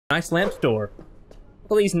Nice lamp store.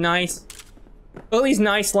 Look at these nice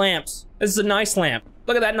lamps. This is a nice lamp.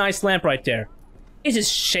 Look at that nice lamp right there. It's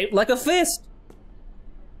just shaped like a fist.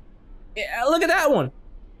 Yeah, look at that one.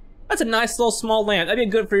 That's a nice little small lamp. That'd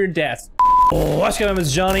be good for your desk. What's going on,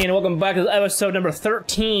 it's Johnny, and welcome back to episode number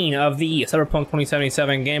 13 of the Cyberpunk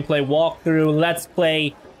 2077 gameplay walkthrough. Let's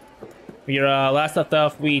play. Your last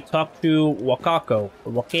stuff, we talked to Wakako,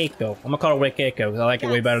 or Wakako. I'm gonna call her Wakako because I like it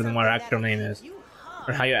way better than what her actual name is,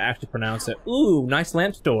 or how you actually pronounce it. Ooh, nice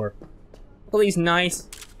lamp store. Look at these nice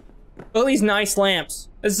lamps.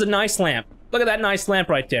 This is a nice lamp. Look at that nice lamp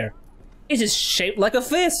right there. It's just shaped like a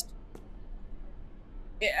fist.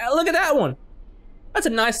 Yeah, look at that one. That's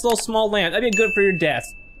a nice little small lamp. That'd be good for your desk.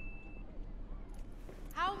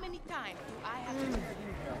 How many times do I have to tell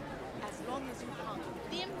you? As long as you can't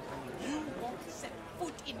them, you won't set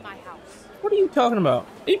foot in my house. What are you talking about?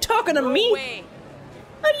 Are you talking to me? Way.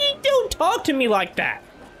 Don't talk to me like that.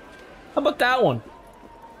 How about that one?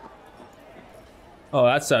 Oh,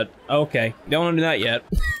 that's a... Okay. Don't want to do that yet.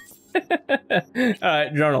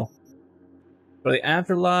 Alright, journal. For the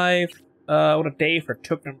afterlife. What a day for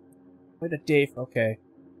took them. What a day for... Okay.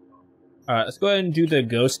 Alright, let's go ahead and do the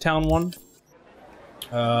ghost town one.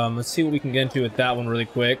 Let's see what we can get into with that one really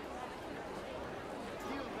quick.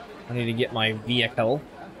 I need to get my vehicle.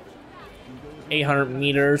 800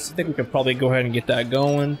 meters. I think we could probably go ahead and get that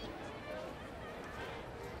going.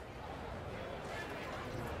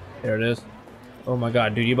 There it is. Oh my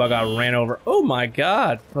god, dude, you about got ran over. Oh my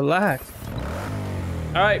god, relax.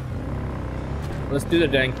 Alright. Let's do the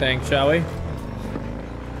dang thing, shall we?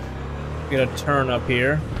 Get a turn up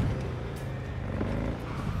here.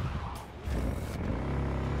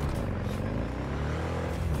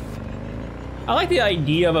 I like the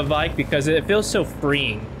idea of a bike because it feels so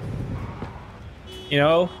freeing. You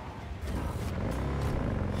know?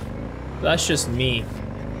 That's just me,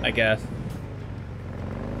 I guess.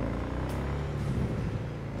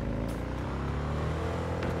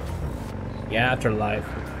 The afterlife.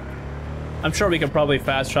 I'm sure we could probably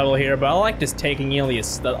fast travel here, but I like just taking you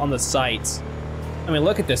on the sights. I mean,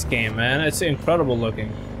 look at this game, man. It's incredible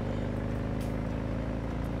looking.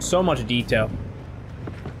 So much detail.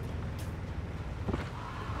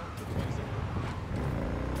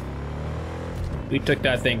 We took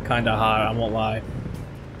that thing kinda high, I won't lie.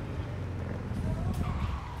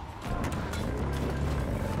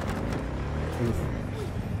 Oof.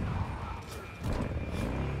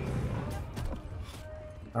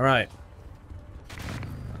 Alright.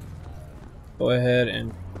 Go ahead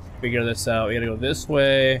and figure this out. We gotta go this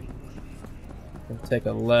way. And take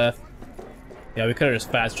a left. Yeah, we could have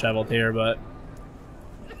just fast traveled here, but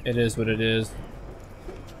it is what it is.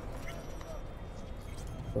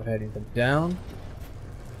 Go ahead and go down.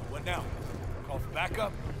 What now? Call for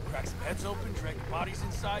backup, crack some heads open, drag the bodies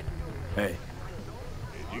inside. Hey.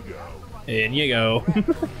 In you go. In you go.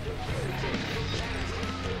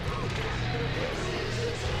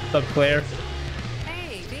 What's up, Claire?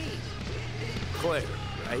 Hey, V. Claire,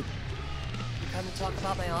 right? Come to talk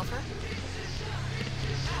about my offer?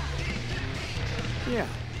 Yeah.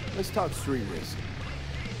 Let's talk street racing.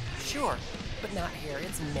 Sure, but not here.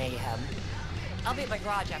 It's mayhem. I'll be at my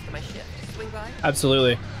garage after my shift. Swing by?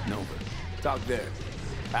 Absolutely. No, but talk there.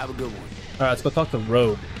 Have a good one. Alright, let's go talk to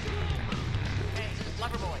Rogue. Hey,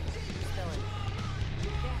 lover boy. Spilling.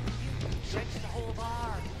 Yeah, you drench the whole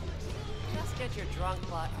bar. Just get your drunk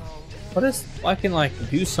butt home. What is... I can, like,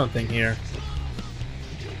 do something here.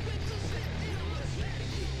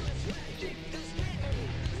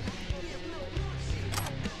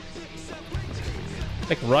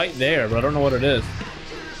 Like, right there, but I don't know what it is.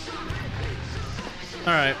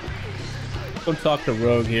 Alright. Go talk to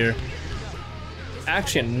Rogue here.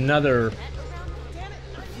 Actually, another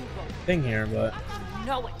thing here, but...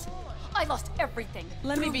 Know it. I lost everything.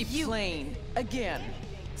 Let me be plain. Again.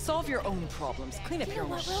 Solve your own problems. Clean up your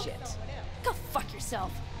own shit. Go fuck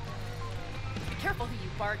yourself. Be careful who you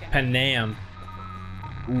bargain. Panam.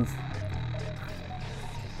 Oof.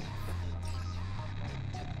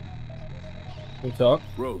 Can we talk?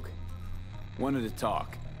 Rogue. Wanted to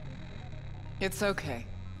talk. It's okay.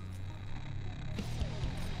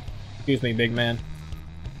 Excuse me, big man.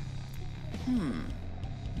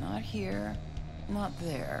 Not here. Not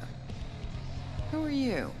there. Who are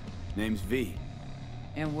you? Name's V.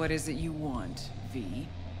 And what is it you want, V?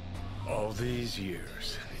 All these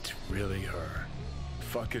years, it's really her.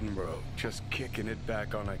 Fucking Rogue, just kicking it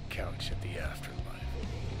back on a couch at the afterlife.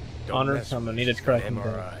 Don't Honor, mess I'm gonna with need her. a She's got tracking down.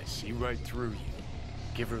 MRI, see right through you.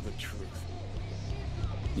 Give her the truth.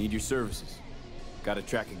 Need your services. Gotta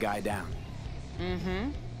track a guy down.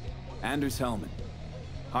 Mm-hmm. Anders Hellman.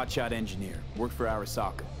 Hotshot engineer. Worked for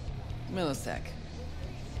Arasaka. Millisec.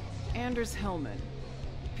 Anders Hellman.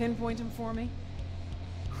 Pinpoint him for me?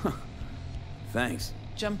 Thanks.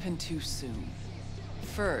 Jumping too soon.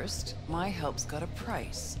 First, my help's got a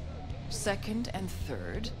price. Second and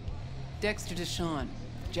third, Dexter Deshawn,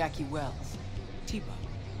 Jackie Wells, T-Bug.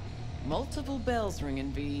 Multiple bells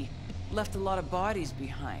ringing, V. Left a lot of bodies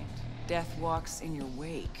behind. Death walks in your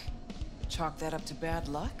wake. Chalk that up to bad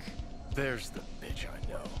luck? There's the bitch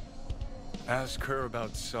I know. Ask her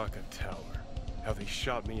about Sokka Tower. How they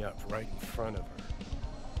shot me up right in front of her.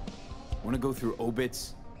 Wanna go through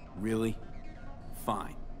obits? Really?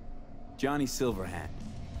 Fine. Johnny Silverhand.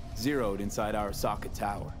 Zeroed inside Arasaka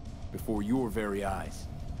Tower. Before your very eyes.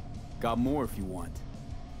 Got more if you want.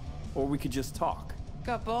 Or we could just talk.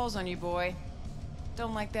 Got balls on you, boy.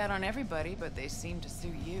 Don't like that on everybody, but they seem to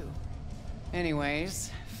suit you.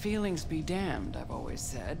 Anyways, feelings be damned, I've always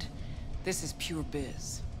said. This is pure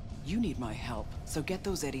biz. You need my help, so get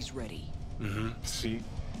those eddies ready. See?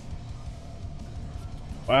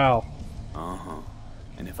 Wow. Uh-huh.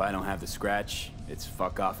 And if I don't have the scratch, it's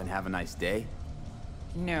fuck off and have a nice day?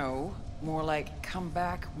 No, more like come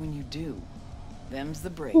back when you do. Them's the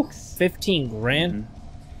Ooh, breaks. 15 grand?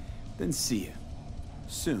 Then see ya.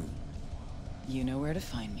 Soon. You know where to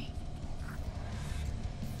find me.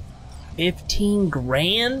 15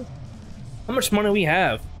 grand? How much money we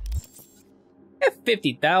have? We have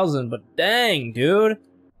 50,000, but dang, dude.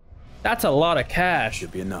 That's a lot of cash.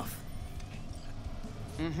 Should be enough.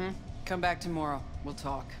 Come back tomorrow. We'll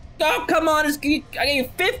talk. Oh, come on. I gave you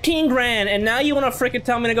 15 grand, and now you want to freaking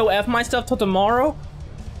tell me to go F my stuff till tomorrow?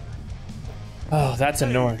 Oh, that's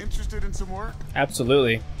annoying. Interested in some work?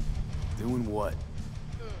 Absolutely. Doing what?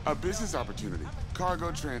 A business opportunity.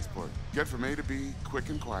 Cargo transport. Get from A to B, quick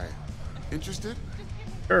and quiet. Interested?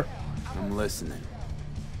 Sure. I'm listening.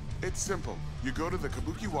 It's simple. You go to the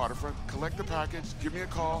Kabuki waterfront, collect the package, give me a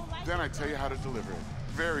call, then I tell you how to deliver it.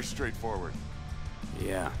 Very straightforward.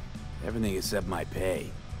 Yeah. Everything except my pay.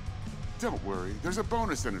 Don't worry, there's a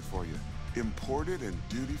bonus in it for you. Imported and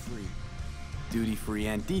duty-free. Duty-free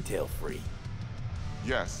and detail-free.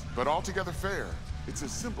 Yes, but altogether fair. It's a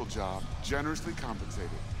simple job, generously compensated.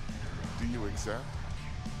 Do you accept?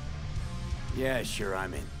 Yeah, sure,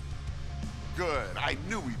 I'm in. Good. I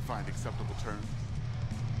knew we'd find acceptable terms.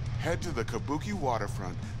 Head to the Kabuki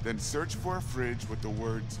waterfront, then search for a fridge with the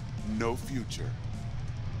words, "No future."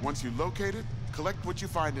 Once you locate it, collect what you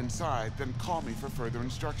find inside, then call me for further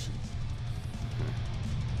instructions.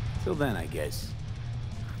 Till then, I guess.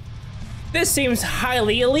 This seems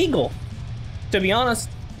highly illegal, to be honest.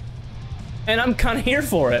 And I'm kind of here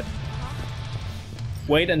for it.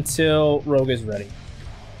 Wait until Rogue is ready.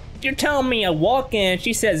 You're telling me I walk in,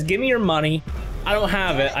 she says, give me your money. I don't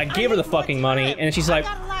have it. I give her the fucking money, and she's like,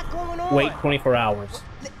 wait 24 hours.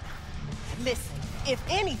 Listen, if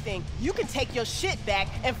anything, you can take your shit back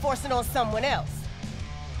and force it on someone else.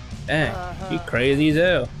 Dang, you crazy as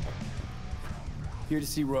hell. Here to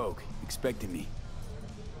see Rogue. Expecting me.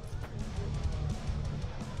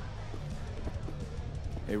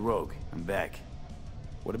 Hey, Rogue. I'm back.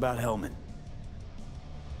 What about Hellman?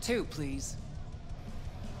 2, please.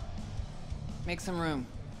 Make some room.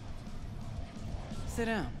 Sit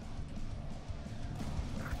down.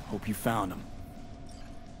 Hope you found him.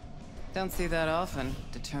 Don't see that often.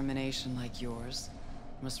 Determination like yours.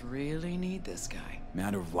 Must really need this guy.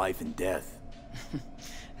 Matter of life and death.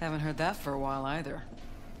 Haven't heard that for a while either.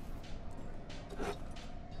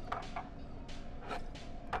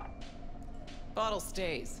 Bottle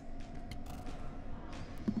stays.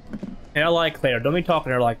 Hey, I like Claire. Don't be talking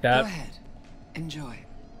to her like that. Go ahead. Enjoy.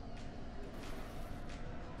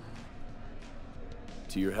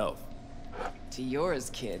 To your health. To yours,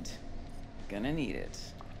 kid. Gonna need it.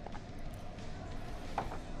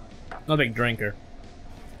 I'm a big drinker.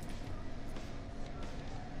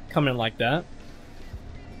 Coming in like that.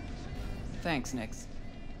 Thanks, Nix.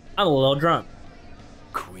 I'm a little drunk.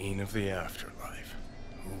 Queen of the afterlife.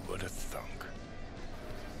 Who would have thunk?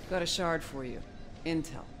 Got a shard for you.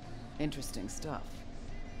 Intel. Interesting stuff.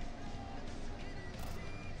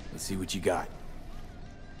 Let's see what you got.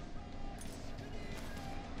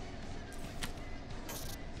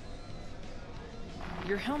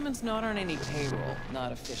 Your Hellman's not on any payroll,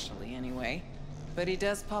 not officially anyway. But he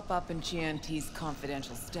does pop up in GNT's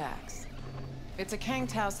confidential stacks. It's a Kang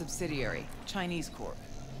Tao subsidiary, Chinese corp.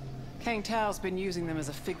 Kang Tao's been using them as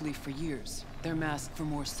a fig leaf for years. They're masked for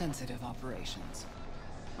more sensitive operations.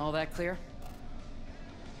 All that clear?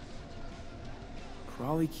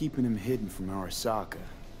 Probably keeping him hidden from Arasaka.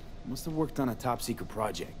 Must have worked on a top-secret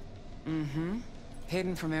project. Mm-hmm.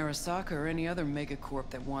 Hidden from Arasaka or any other megacorp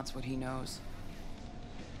that wants what he knows.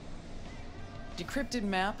 Decrypted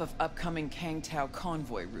map of upcoming Kang Tao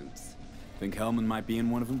convoy routes. Think Hellman might be in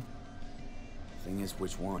one of them? Thing is,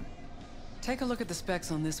 which one? Take a look at the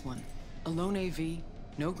specs on this one. A lone AV,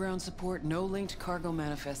 no ground support, no linked cargo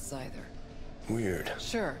manifests either. Weird.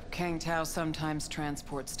 Sure, Kang Tao sometimes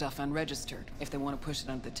transports stuff unregistered if they want to push it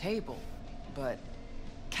under the table, but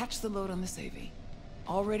catch the load on this AV.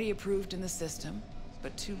 Already approved in the system,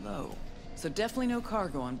 but too low. So definitely no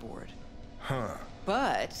cargo on board. Huh.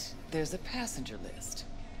 But there's a passenger list.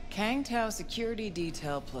 Kang Tao security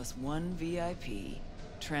detail plus 1 VIP.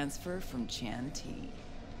 Transfer from Chan T.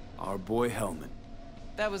 Our boy Hellman.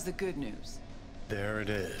 That was the good news. There it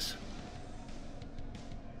is.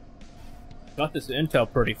 Got this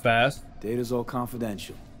intel pretty fast. Data's all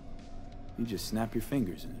confidential. You just snap your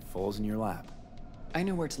fingers and it falls in your lap. I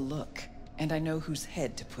know where to look, and I know whose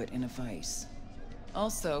head to put in a vice.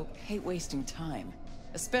 Also, hate wasting time,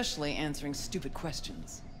 especially answering stupid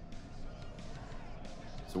questions.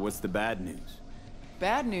 So what's the bad news?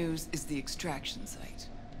 Bad news is the extraction site.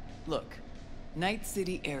 Look, Night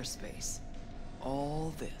City airspace.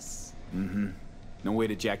 All this. Mm-hmm. No way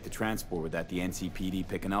to jack the transport without the NCPD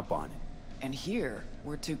picking up on it. And here,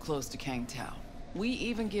 we're too close to Kang Tao. We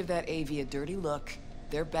even give that AV a dirty look,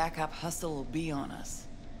 their backup hustle will be on us.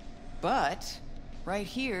 But, right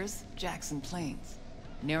here's Jackson Plains.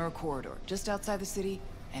 Narrow corridor, just outside the city,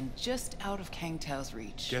 and just out of Kang Tao's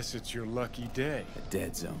reach. Guess it's your lucky day. A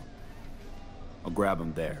dead zone. I'll grab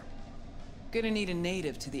him there. Gonna need a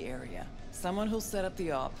native to the area. Someone who'll set up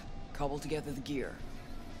the op, cobble together the gear.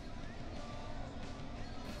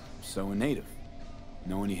 So a native.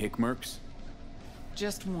 Know any hickmerks?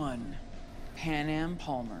 Just one. Panam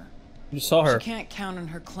Palmer. You saw her. She can't count on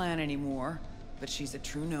her clan anymore, but she's a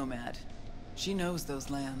true nomad. She knows those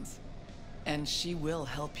lands. And she will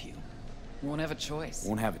help you. Won't have a choice.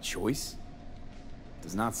 Won't have a choice?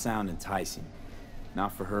 Does not sound enticing.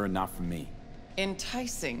 Not for her and not for me.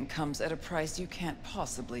 Enticing comes at a price you can't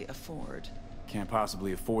possibly afford. Can't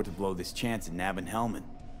possibly afford to blow this chance at nabbing Hellman.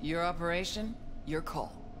 Your operation, your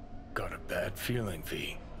call. Got a bad feeling,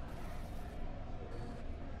 V.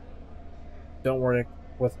 Don't worry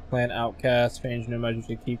with clan outcasts. Change no measures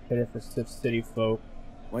to keep better for city folk.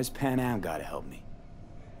 Why's Panam gotta help me?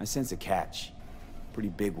 I sense a catch. Pretty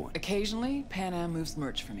big one. Occasionally, Panam moves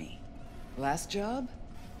merch for me. Last job?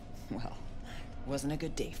 Well, wasn't a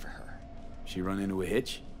good day for her. She run into a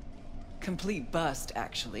hitch? Complete bust,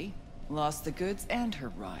 actually. Lost the goods and her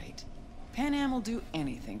ride. Panam will do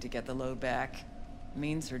anything to get the load back.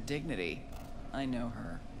 Means her dignity. I know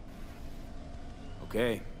her.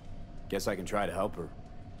 Okay. Guess I can try to help her.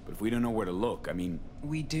 But if we don't know where to look, I mean...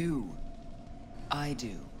 We do. I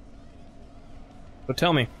do. But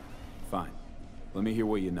tell me. Fine. Let me hear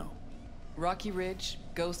what you know. Rocky Ridge,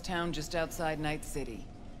 ghost town just outside Night City.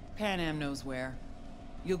 Panam knows where.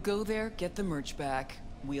 You'll go there, get the merch back,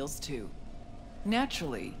 wheels too.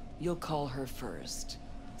 Naturally, you'll call her first.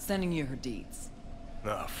 Sending you her deeds.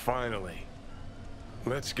 Ah, finally.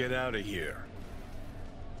 Let's get out of here.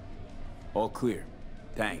 All clear.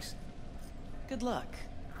 Thanks. Good luck.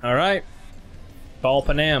 Alright. Call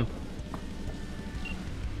Panam.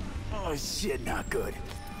 Oh shit, not good.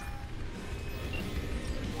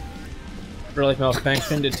 Relic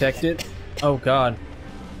malfunction detected. Oh god.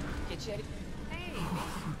 Get you. Hey.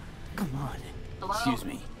 Come on. Hello? Excuse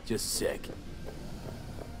me. Just sick.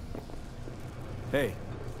 Hey,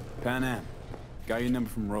 Panam. Got your number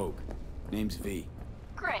from Rogue. Name's V.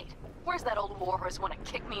 Great. Where's that old warhorse want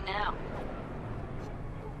to kick me now?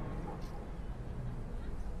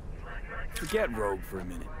 Forget Rogue for a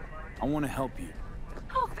minute. I want to help you.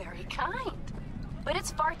 Oh, very kind. But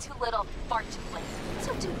it's far too little, far too late.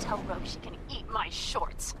 So do tell Rose she can eat my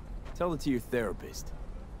shorts. Tell it to your therapist.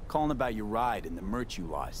 Calling about your ride and the merch you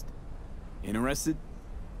lost. Interested?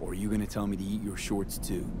 Or are you gonna tell me to eat your shorts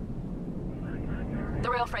too? The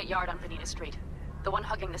rail freight yard on Bonita Street. The one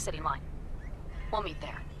hugging the city line. We'll meet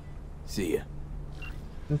there. See ya.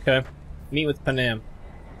 Okay. Meet with Panam.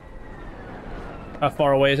 How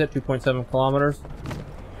far away is it? 2.7 kilometers.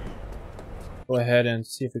 Go ahead and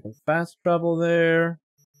see if we can fast travel there.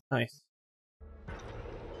 Nice.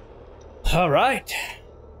 Alright.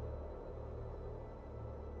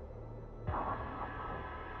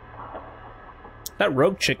 That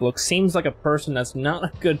rogue chick seems like a person that's not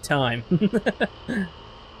a good time.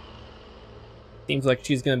 Seems like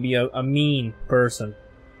she's gonna be a mean person.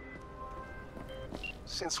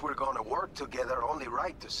 Since we're gonna work together, only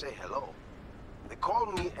right to say hello. They call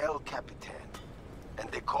me El Capitan, and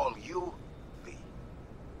they call you V.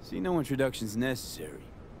 See, no introduction's necessary.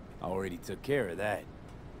 I already took care of that.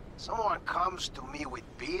 Someone comes to me with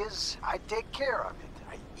beers, I take care of it.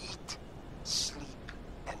 I eat. sleep,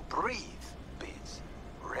 and breathe, Biz.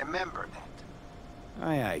 Remember that.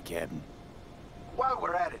 Aye, aye, Captain. While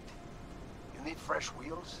we're at it, you need fresh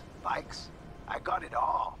wheels, bikes? I got it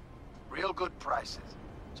all. Real good prices.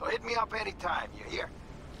 So hit me up anytime, you hear?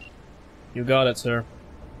 You got it, sir.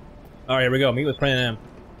 Alright, here we go. Meet with Panam.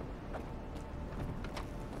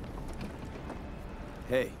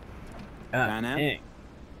 Hey. Panam? Dang.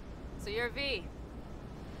 So you're V.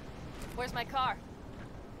 Where's my car?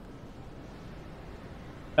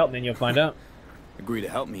 Help me and you'll find out. Agree to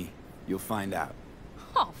help me, you'll find out.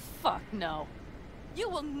 Oh, fuck no. You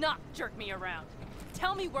will not jerk me around.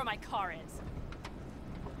 Tell me where my car is.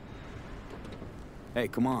 Hey,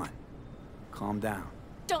 come on. Calm down.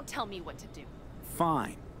 Don't tell me what to do.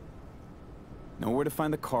 Fine. Know where to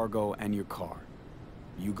find the cargo and your car.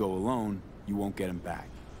 You go alone, you won't get them back.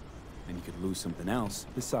 And you could lose something else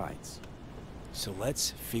besides. So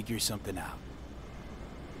let's figure something out.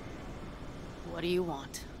 What do you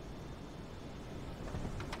want?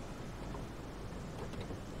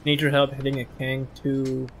 Need your help hitting a Kang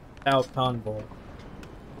 2 out convoy.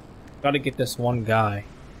 Gotta get this one guy.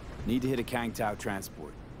 Need to hit a Kang Tao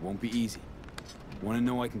transport. Won't be easy. Want to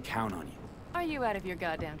know I can count on you. Are you out of your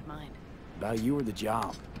goddamned mind? About you or the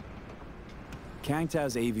job. Kang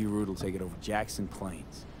Tao's AV route will take it over Jackson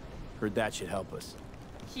Plains. Heard that should help us.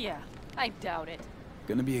 Yeah, I doubt it.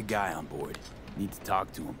 Gonna be a guy on board. Need to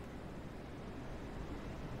talk to him.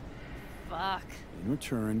 Fuck. In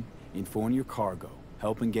return, info on your cargo.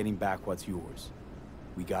 Help in getting back what's yours.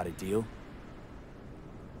 We got a deal?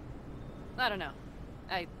 I don't know.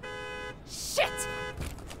 Shit!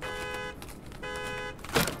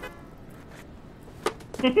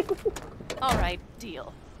 Alright,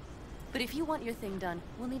 deal. But if you want your thing done,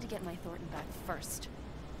 we'll need to get my Thornton back first.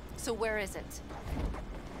 So where is it?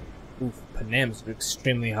 Oof, Panam's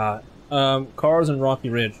extremely hot. Cars in Rocky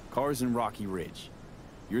Ridge. Cars in Rocky Ridge.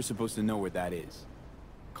 You're supposed to know where that is.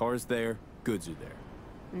 Cars there, goods are there.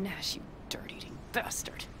 Nash, you dirt-eating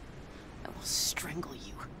bastard. I will strangle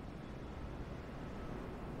you.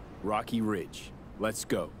 Rocky Ridge. Let's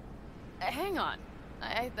go. Hang on.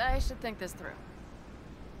 I should think this through.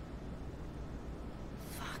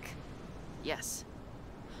 Fuck. Yes.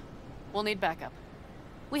 We'll need backup.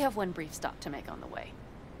 We have one brief stop to make on the way.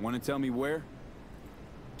 Want to tell me where?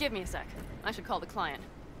 Give me a sec. I should call the client.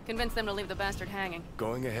 Convince them to leave the bastard hanging.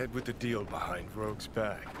 Going ahead with the deal behind Rogue's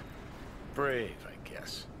back. Brave, I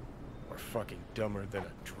guess. Or fucking dumber than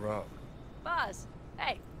a drum. Boz,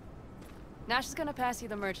 hey. Nash is gonna pass you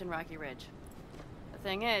the merch in Rocky Ridge. The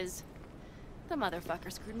thing is, the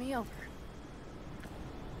motherfucker screwed me over.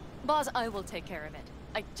 Boz, I will take care of it.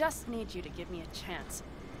 I just need you to give me a chance.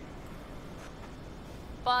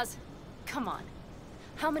 Boz, come on.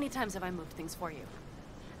 How many times have I moved things for you?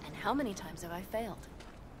 And how many times have I failed?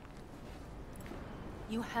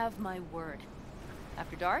 You have my word.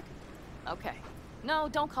 After dark? Okay. No,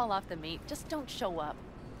 don't call off the meet. Just don't show up.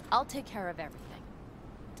 I'll take care of everything.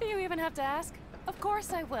 Do you even have to ask? Of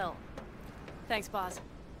course I will. Thanks, Boz.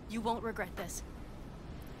 You won't regret this.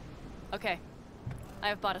 Okay. I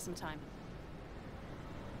have bought us some time.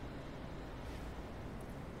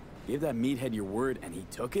 Gave that meathead your word and he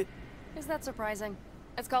took it? Is that surprising?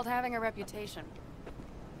 It's called having a reputation.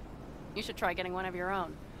 You should try getting one of your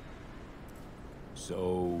own.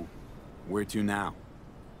 So, where to now?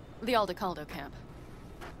 The Aldecaldo camp.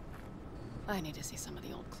 I need to see some of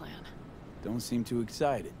the old clan. Don't seem too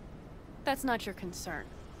excited. That's not your concern.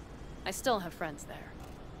 I still have friends there.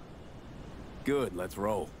 Good, let's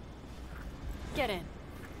roll. Get in.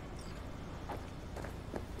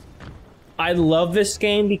 I love this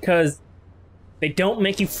game because they don't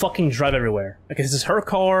make you fucking drive everywhere. Because this is her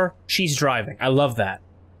car, she's driving. I love that.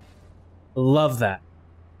 Love that.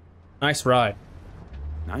 Nice ride.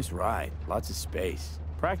 Nice ride. Lots of space.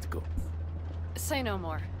 Practical. Say no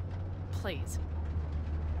more. Please.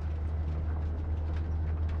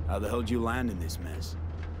 How the hell'd you land in this mess?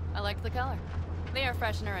 I liked the color. The air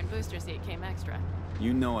freshener and booster seat came extra.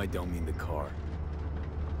 You know I don't mean the car.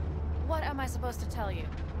 What am I supposed to tell you?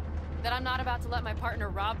 That I'm not about to let my partner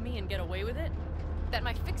rob me and get away with it? That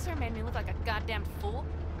my fixer made me look like a goddamn fool?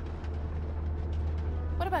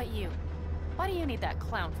 What about you? Why do you need that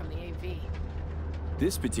clown from the AV?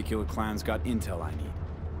 This particular clown's got intel I need.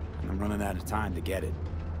 And I'm running out of time to get it.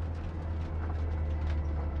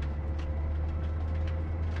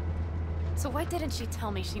 So why didn't she tell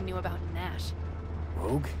me she knew about Nash?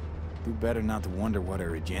 Rogue? Do better not to wonder what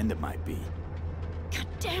her agenda might be. God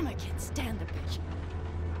damn, I can't stand the bitch.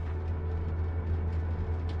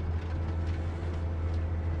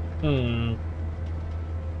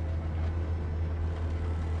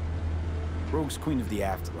 Rogue's queen of the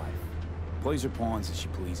afterlife. Plays her pawns as she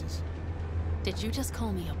pleases. Did you just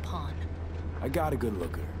call me a pawn? I got a good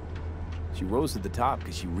look at her. She rose to the top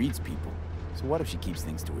because she reads people. So what if she keeps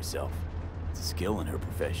things to herself? It's a skill in her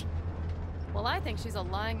profession. Well, I think she's a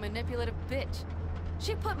lying, manipulative bitch.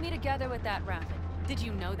 She put me together with that rabbit. Did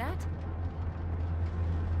you know that?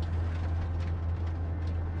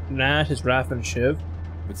 Nash is Raffen Shiv.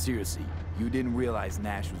 But seriously, you didn't realize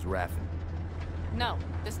Nash was Raffen. No,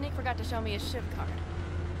 the sneak forgot to show me his Shiv card.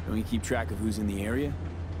 Don't you keep track of who's in the area?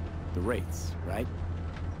 The rates, right?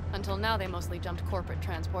 Until now, they mostly jumped corporate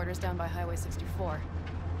transporters down by Highway 64.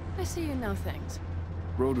 I see you know things.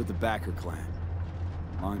 Rode with the Backer clan.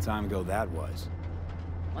 Long time ago that was.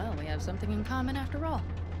 Well, we have something in common after all.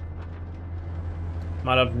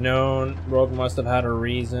 Might have known. Rogue must have had her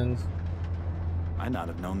reasons. Might not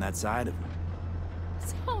have known that side of him.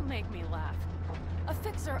 So make me laugh. A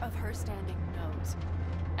fixer of her standing knows.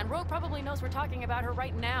 And Rogue probably knows we're talking about her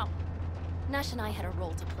right now. Nash and I had a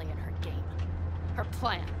role to play in her game. Her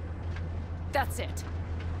plan. That's it.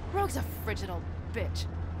 Rogue's a frigid old bitch.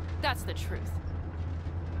 That's the truth.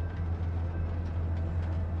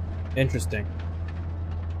 Interesting.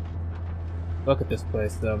 Look at this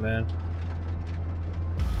place, though, man.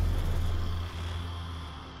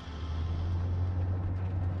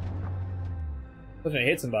 I was gonna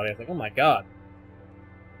hit somebody. I was like, oh my god.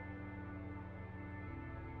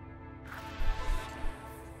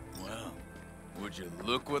 Well, would you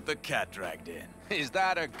look what the cat dragged in? Is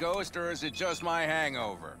that a ghost or is it just my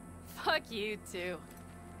hangover? Fuck you too.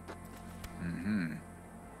 Mm-hmm.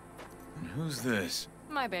 And who's this?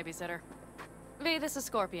 My babysitter. V, this is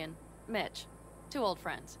Scorpion. Mitch. Two old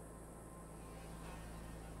friends.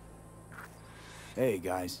 Hey,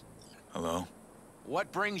 guys. Hello.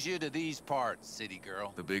 What brings you to these parts, city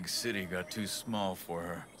girl? The big city got too small for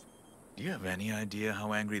her. Do you have any idea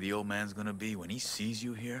how angry the old man's gonna be when he sees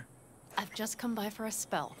you here? I've just come by for a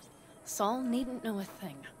spell. Saul needn't know a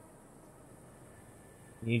thing.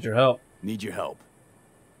 Need your help. Need your help.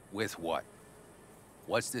 With what?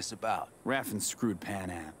 What's this about? Raffen screwed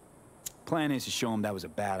Panam. Plan is to show him that was a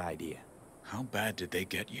bad idea. How bad did they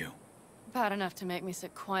get you? Bad enough to make me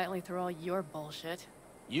sit quietly through all your bullshit.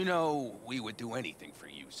 You know, we would do anything for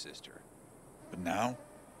you, sister. But now?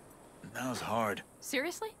 Now's hard.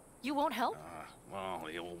 Seriously? You won't help? Well,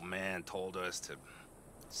 the old man told us to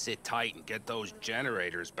sit tight and get those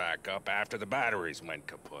generators back up after the batteries went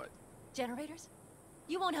kaput. Generators?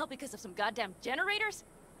 You won't help because of some goddamn generators?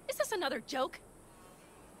 Is this another joke?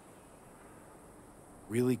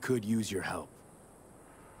 Really could use your help.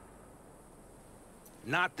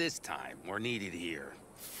 Not this time. We're needed here.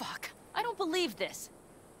 Fuck. I don't believe this.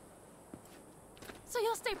 So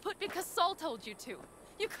you'll stay put because Saul told you to.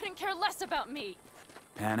 You couldn't care less about me.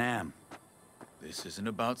 Panam. This isn't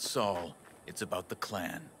about Saul. It's about the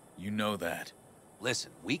clan. You know that.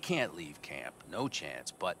 Listen, we can't leave camp. No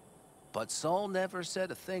chance. But Saul never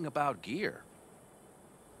said a thing about gear.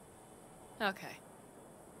 Okay.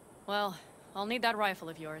 Well, I'll need that rifle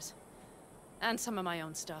of yours. And some of my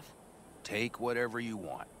own stuff. Take whatever you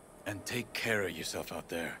want. And take care of yourself out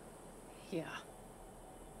there. Yeah.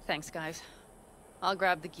 Thanks, guys. I'll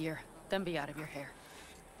grab the gear, then be out of your hair.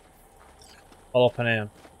 Follow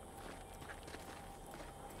Panam.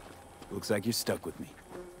 Looks like you're stuck with me.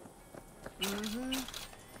 Mm-hmm.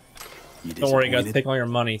 You Don't worry, guys. Take all your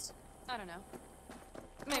monies. I don't know.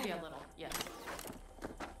 Maybe a little, yes.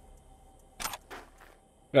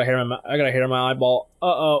 I got hair in my eyeball.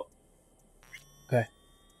 Uh-oh. Okay.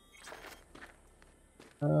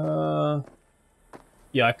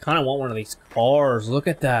 Yeah, I kind of want one of these cars. Look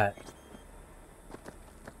at that.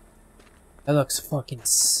 That looks fucking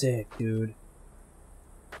sick, dude.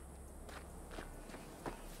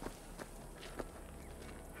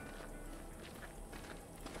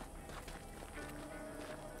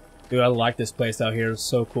 Dude, I like this place out here. It's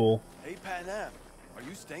so cool. Hey, Panam. Are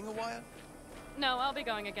you staying a while? No, I'll be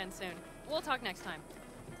going again soon. We'll talk next time.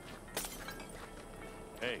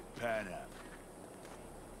 Hey, Panam.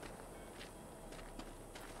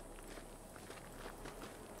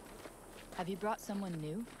 Have you brought someone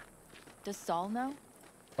new? Does Saul know?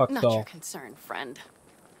 Fuck Not Saul. your concern, friend.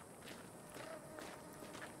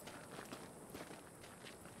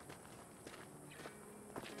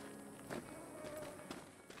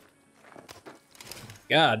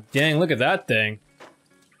 God dang, look at that thing.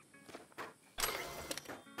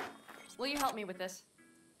 Will you help me with this?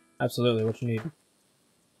 Absolutely, what you need.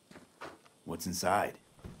 What's inside?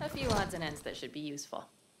 A few odds and ends that should be useful.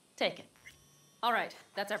 Take it. All right,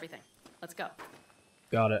 that's everything. Let's go.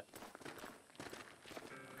 Got it.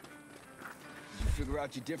 Did you figure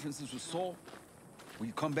out your differences with Saul? Will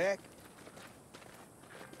you come back?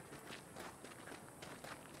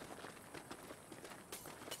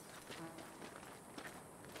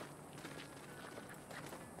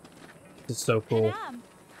 is so cool. Panam,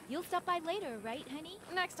 you'll stop by later, right, honey?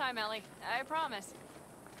 Next time, Ellie. I promise.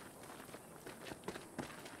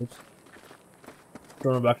 Oops.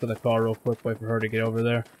 Throw her back to the car real quick. Wait for her to get over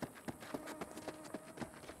there.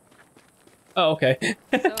 Oh, okay.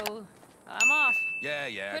 So, I'm off.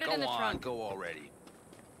 Yeah, Put it go in the on, trunk. go already.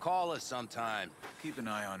 Call us sometime. Keep an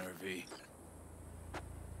eye on her, V.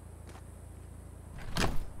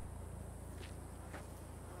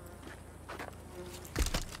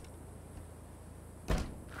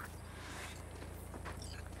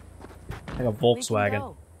 Like a We can Volkswagen.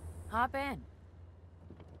 go. Hop in.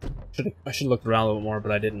 I should have looked around a little more,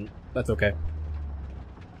 but I didn't. That's okay.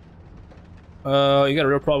 You got a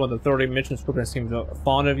real problem with authority. Mitch and Scorpion seem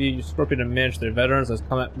fond of you. Scorpion and Mitch, they're veterans. Let's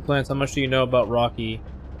comment complaints. How much do you know about Rocky?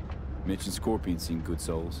 Mitch and Scorpion seem good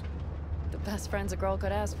souls. The best friends a girl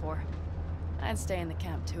could ask for. I'd stay in the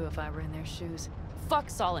camp too if I were in their shoes. Fuck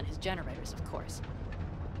Saul and his generators, of course.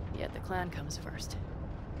 Yet the clan comes first.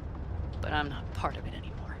 But I'm not part of it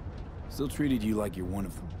anymore. Still treated you like you're one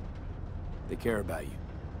of them. They care about you.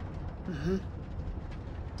 Mm-hmm.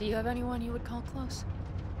 Do you have anyone you would call close?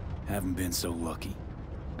 Haven't been so lucky.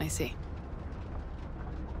 I see.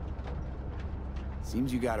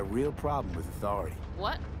 Seems you got a real problem with authority.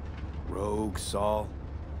 What? Rogue, Saul.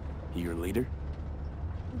 He your leader?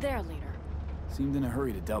 Their leader. Seemed in a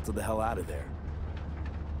hurry to Delta the hell out of there.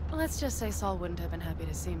 Let's just say Saul wouldn't have been happy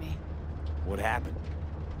to see me. What happened?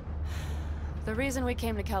 The reason we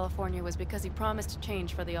came to California was because he promised to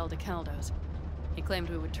change for the Aldecaldos. He claimed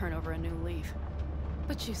we would turn over a new leaf.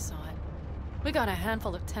 But you saw it. We got a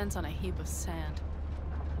handful of tents on a heap of sand.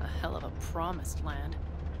 A hell of a promised land.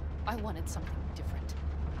 I wanted something different.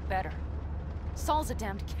 Better. Saul's a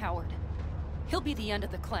damned coward. He'll be the end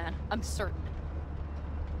of the clan, I'm certain.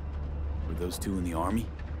 Were those two in the army?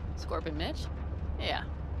 Scorpion Mitch? Yeah.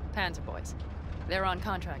 Panzer boys. They were on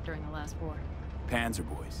contract during the last war. Panzer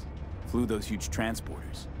boys. Flew those huge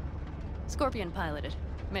transporters. Scorpion piloted.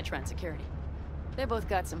 Mitch ran security. They both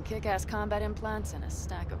got some kick-ass combat implants and a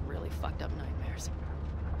stack of really fucked up nightmares.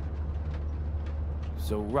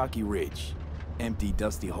 So Rocky Ridge. Empty,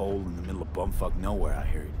 dusty hole in the middle of bumfuck nowhere, I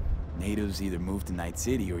heard. Natives either moved to Night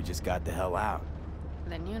City or just got the hell out.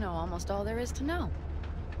 Then you know almost all there is to know.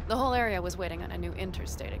 The whole area was waiting on a new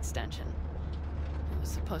interstate extension. It was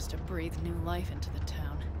supposed to breathe new life into the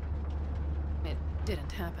town. It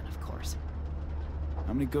didn't happen, of course.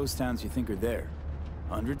 How many ghost towns you think are there?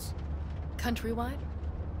 Hundreds? Countrywide?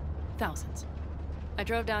 Thousands. I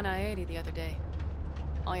drove down I-80 the other day.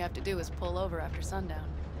 All you have to do is pull over after sundown.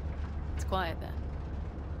 It's quiet then.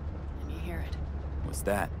 And you hear it. What's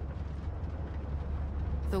that?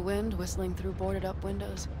 The wind whistling through boarded-up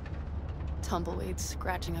windows. Tumbleweeds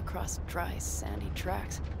scratching across dry, sandy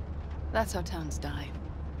tracks. That's how towns die.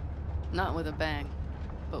 Not with a bang,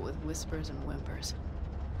 but with whispers and whimpers.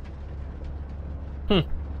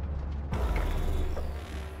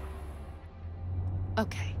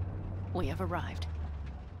 Okay, we have arrived.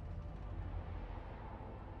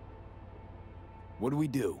 What do we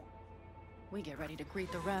do? We get ready to greet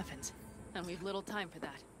the Raffins, and we've little time for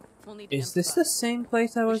that. We'll need to Is this the same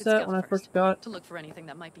place I was at when I first got? to look for anything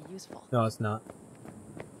that might be useful. No, it's not.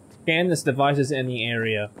 Scan this devices in the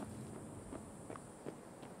area.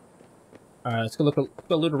 Alright, let's go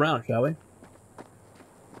loot around, shall we?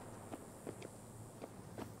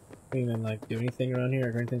 Can we even like do anything around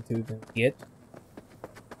here or anything to even get?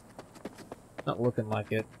 Not looking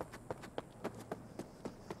like it.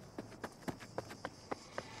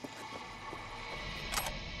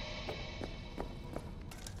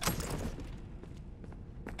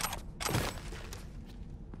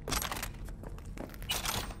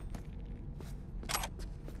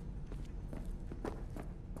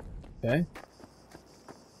 Okay.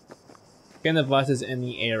 Scan the devices in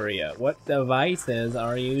the area. What devices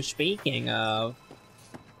are you speaking of?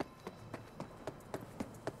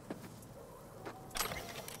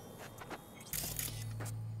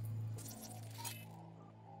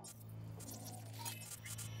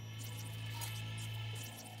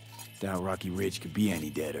 Doubt Rocky Ridge could be any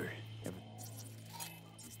deader.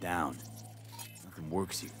 He's down. Nothing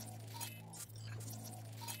works here.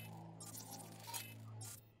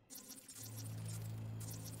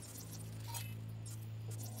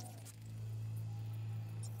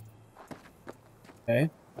 Okay.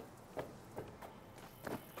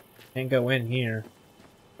 Can't go in here.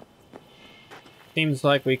 Seems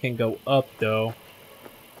like we can go up though.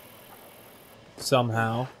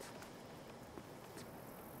 Somehow.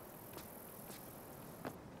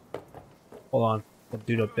 Hold on. The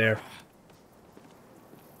dude up there.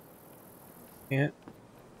 Can't.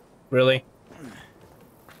 Really?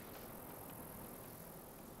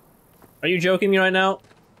 Are you joking me right now?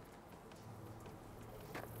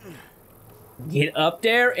 Get up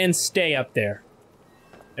there and stay up there.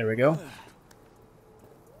 There we go.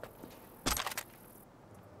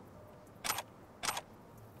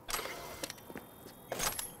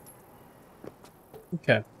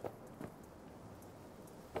 Okay.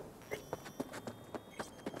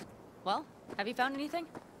 Well, have you found anything?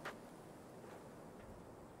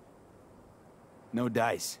 No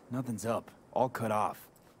dice. Nothing's up. All cut off.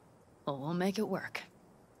 Well, we'll make it work.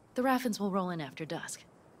 The Raffins will roll in after dusk.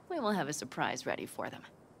 We will have a surprise ready for them.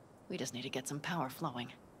 We just need to get some power flowing.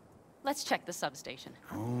 Let's check the substation.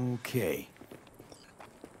 Okay.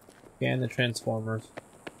 Scan the transformers.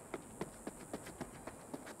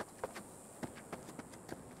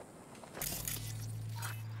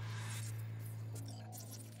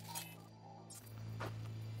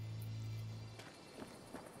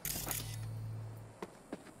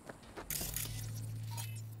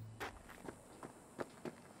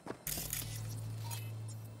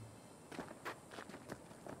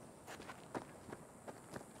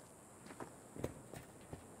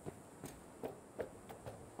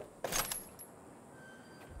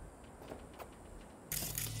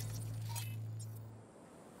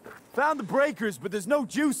 Found the breakers, but there's no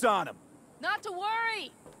juice on them. Not to worry!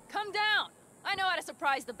 Come down! I know how to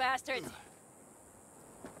surprise the bastards.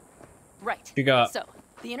 Right. You got. So,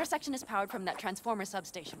 the intersection is powered from that transformer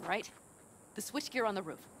substation, right? The switchgear on the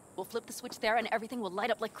roof. We'll flip the switch there and everything will light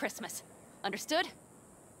up like Christmas. Understood?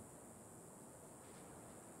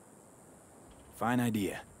 Fine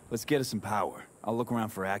idea. Let's get us some power. I'll look around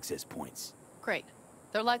for access points. Great.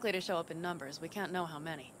 They're likely to show up in numbers. We can't know how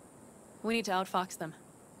many. We need to outfox them.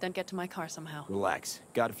 Then get to my car somehow. Relax.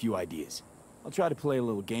 Got a few ideas. I'll try to play a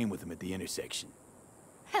little game with them at the intersection.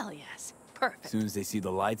 Hell yes. Perfect. As soon as they see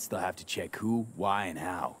the lights, they'll have to check who, why, and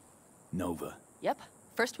how. Nova. Yep.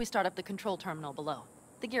 First we start up the control terminal below.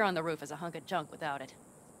 The gear on the roof is a hunk of junk without it.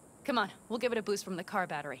 Come on, we'll give it a boost from the car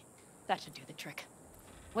battery. That should do the trick.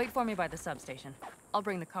 Wait for me by the substation. I'll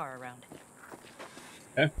bring the car around.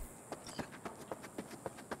 Okay.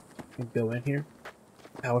 Can go in here.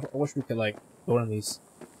 I wish we could like go in these.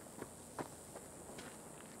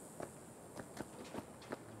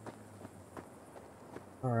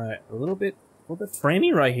 All right, a little bit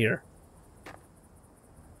framey right here.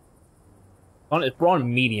 We're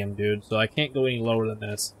on medium, dude, so I can't go any lower than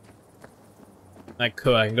this. I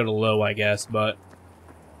can go to low, I guess, but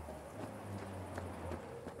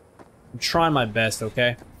I'm trying my best,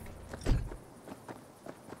 okay?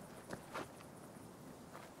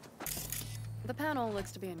 The panel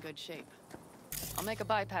looks to be in good shape. I'll make a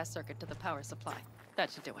bypass circuit to the power supply.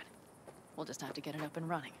 That should do it. We'll just have to get it up and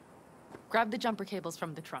running. Grab the jumper cables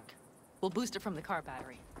from the trunk. We'll boost it from the car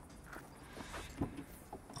battery.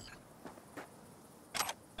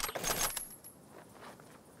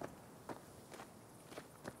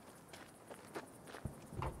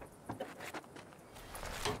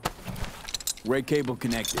 Red cable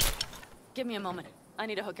connected. Give me a moment. I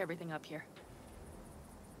need to hook everything up here.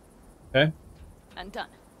 Okay. And done.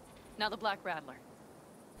 Now the Black Rattler.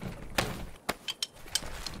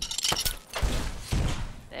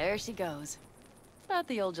 There she goes. Thought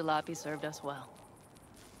the old jalopy served us well.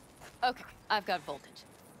 Okay, I've got voltage.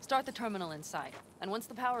 Start the terminal inside, and once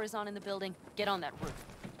the power is on in the building, get on that roof.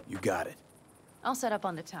 You got it. I'll set up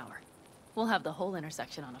on the tower. We'll have the whole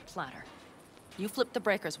intersection on a platter. You flip the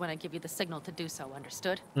breakers when I give you the signal to do so,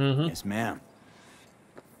 understood? Mm-hmm. Yes, ma'am.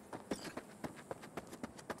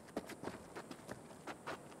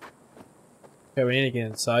 Okay, we need to get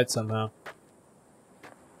inside somehow.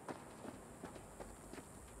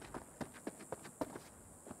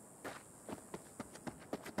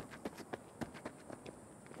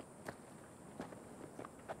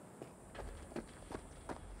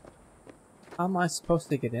 How am I supposed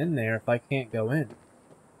to get in there if I can't go in?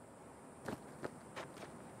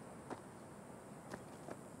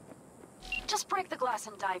 Just break the glass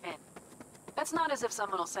and dive in. It's not as if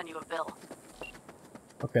someone will send you a bill.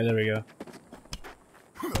 Okay, there we go.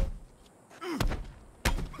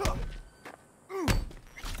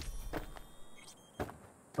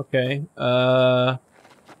 Okay,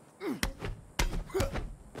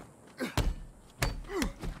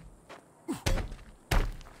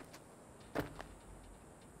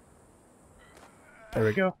 there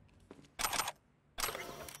we go.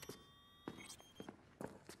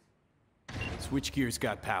 Switchgear's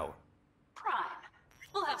got power. Prime.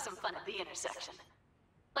 We'll have some fun at the intersection.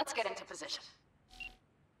 Let's get into position.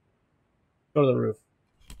 Go to the roof.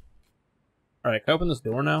 Alright, can I open this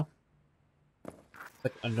door now? It's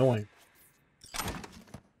like annoying.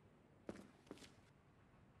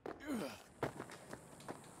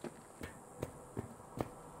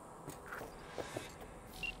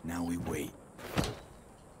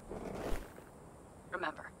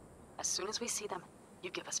 As soon as we see them, you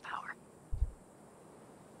give us power.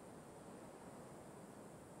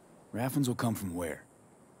 Raffens will come from where?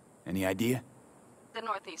 Any idea? The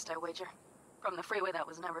northeast, I wager. From the freeway that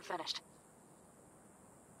was never finished.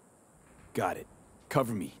 Got it.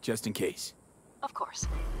 Cover me, just in case. Of course.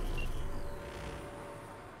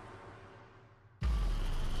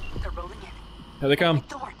 They're rolling in. Here they come.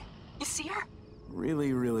 Thorn, you see her?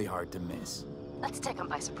 Really, really hard to miss. Let's take them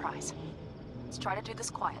by surprise. Let's try to do this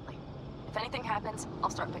quietly. If anything happens, I'll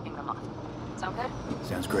start picking them off. Sound good?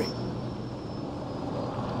 Sounds great.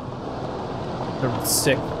 They're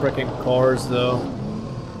sick freaking cars, though.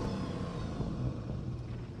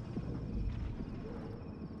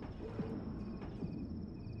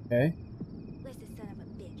 Okay. Where's the son of a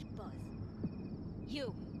bitch, boss?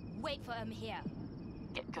 You, wait for him here.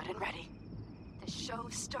 Get good and ready. The show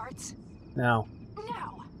starts Now.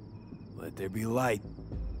 now. Let there be light.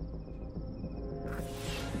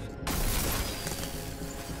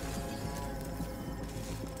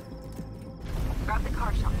 Grab the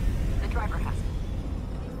car shop. The driver has it.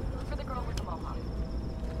 Look for the girl with the mohawk.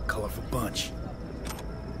 Colorful bunch.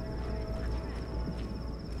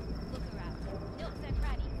 Look around. Nooks and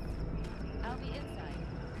crannies. I'll be inside.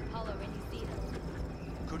 Holler when you see them.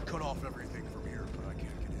 Could cut off everything from here, but I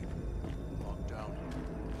can't get in. Locked down.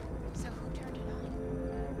 So who turned it on?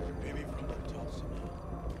 Maybe from the top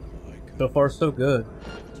somehow. So far, so good.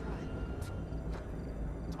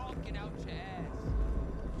 Talking out your ass.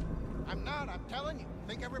 I'm not, I'm telling you.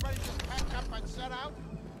 Think everybody just packed up and set out?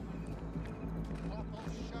 Corpo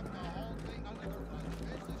shoved the whole thing under the rug.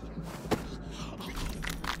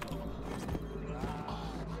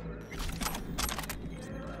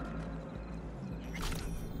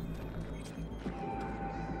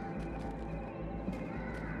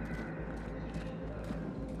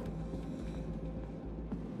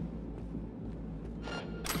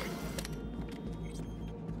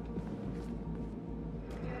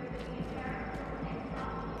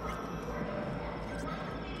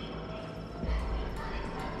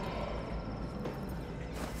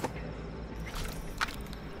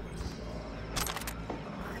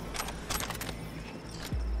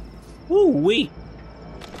 Woo-wee.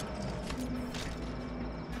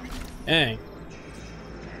 Dang.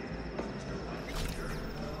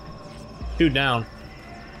 2 down.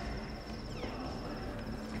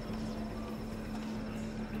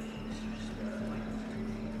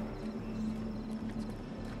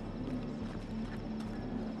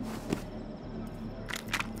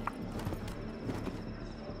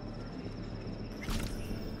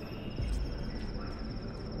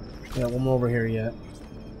 Yeah, one more over here yet.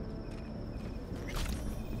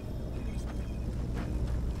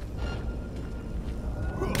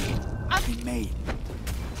 Made.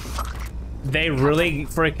 They really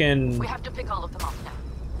freaking. We have to pick all of them off now.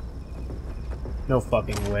 No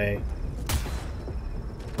fucking way.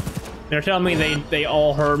 They're telling me they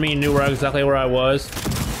all heard me and knew exactly where I was.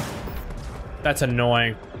 That's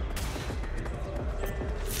annoying.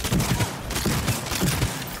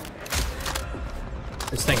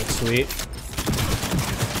 This thing is sweet.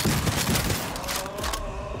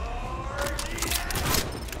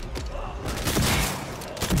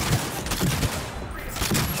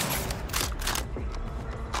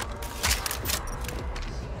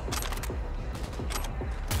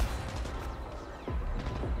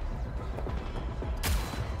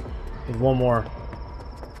 There's one more.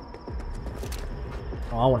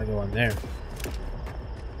 Oh, I want to go in there.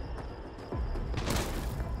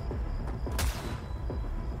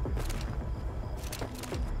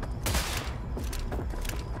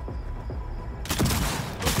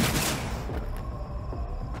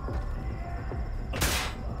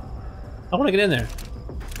 I want to get in there.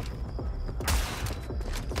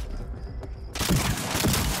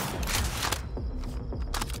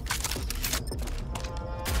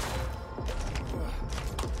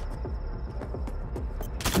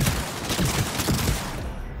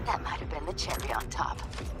 That might have been the cherry on top.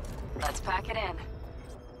 Let's pack it in.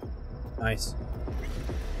 Nice.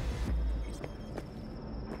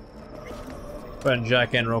 Go ahead and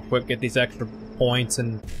jack in real quick, get these extra points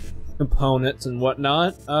and components and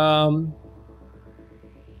whatnot.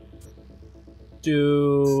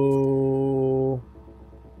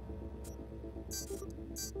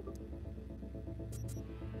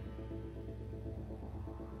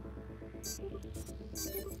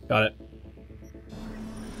 Got it.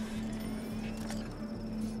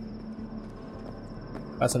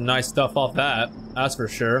 Got some nice stuff off that, that's for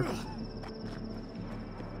sure.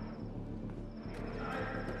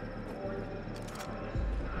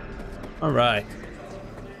 All right.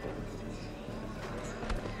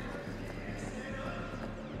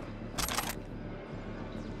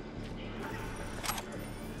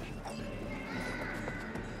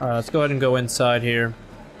 Alright, let's go ahead and go inside here.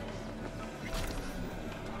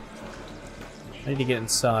 I need to get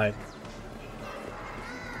inside.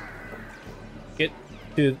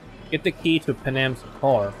 Get the key to Panam's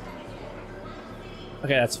car.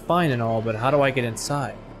 Okay, that's fine and all, but how do I get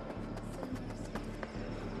inside?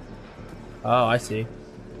 Oh, I see.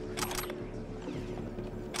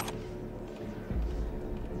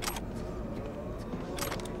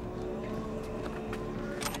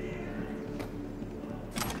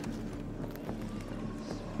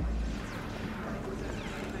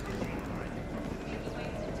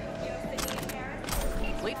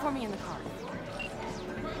 Wait for me in the car.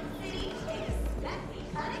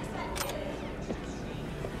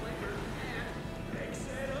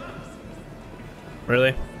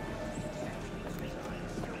 Really?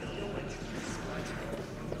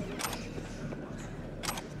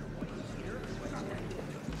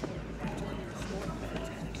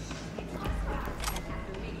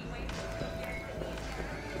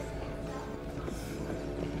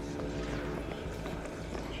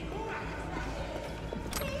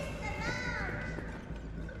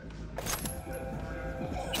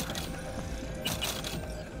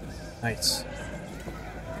 Nice.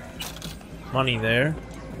 Money there.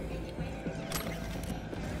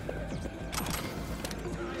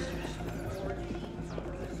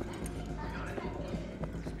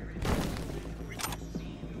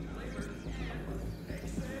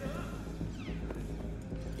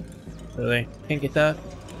 Really? Can't get that?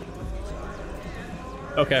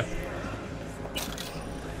 Okay.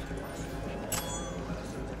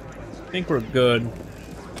 I think we're good.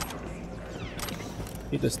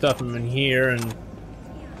 Need to stuff them in here and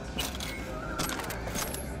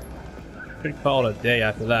should call it a day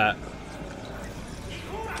after that.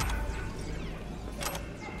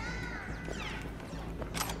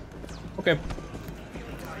 Okay.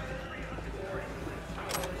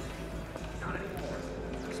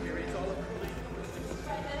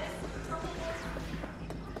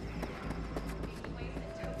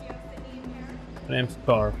 Panam's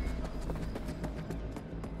car.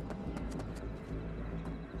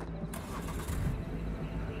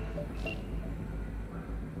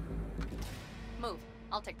 Move.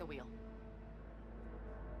 I'll take the wheel.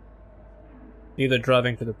 Either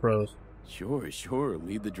driving to the pros. Sure.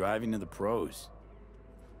 Leave the driving to the pros.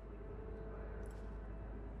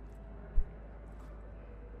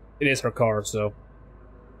 It is her car, so.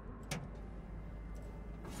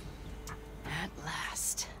 At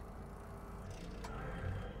last.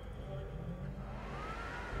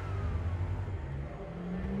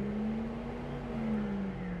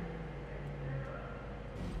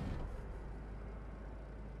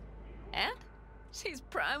 And? She's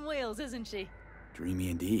prime wheels, isn't she? Dreamy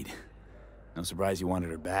indeed. No surprise you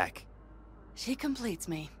wanted her back. She completes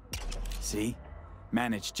me. See?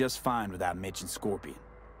 Managed just fine without Mitch and Scorpion.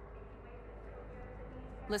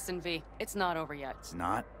 Listen, V, it's not over yet. It's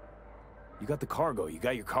not? You got the cargo, you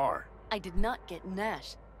got your car. I did not get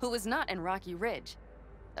Nash, who was not in Rocky Ridge.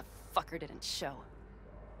 The fucker didn't show.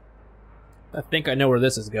 I think I know where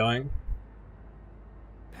this is going.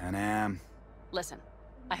 Panam. Listen,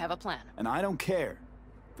 I have a plan. And I don't care.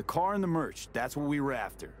 The car and the merch, that's what we were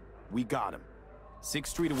after. We got him. 6th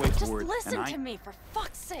Street away Just for it. listen to me, for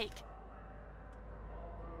fuck's sake.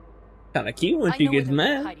 Kinda cute when she gets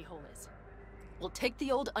mad. Hidey hole is. We'll take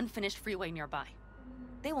the old unfinished freeway nearby.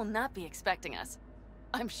 They will not be expecting us.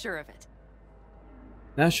 I'm sure of it.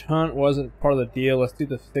 Nash Hunt wasn't part of the deal. Let's do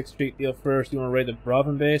the 6th Street deal first. You want to raid the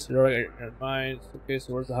Brovin base? Okay,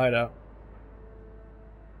 so where's the hideout?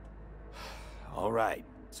 Alright,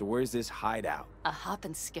 so where's this hideout? A hop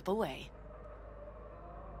and skip away.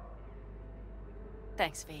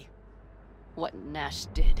 Thanks, V. What Nash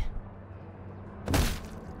did.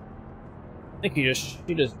 I think you just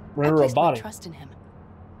ran I her a placed my body. trust in him.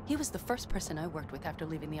 He was the first person I worked with after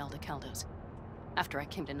leaving the Aldecaldos, after I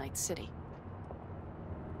came to Night City.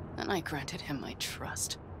 And I granted him my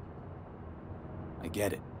trust. I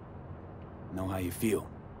get it. Know how you feel.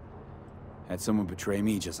 Had someone betray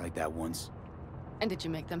me just like that once. And did you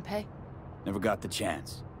make them pay? Never got the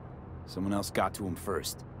chance. Someone else got to him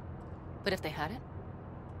first. But if they hadn't,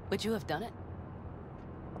 would you have done it?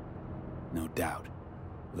 No doubt.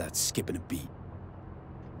 Without skipping a beat.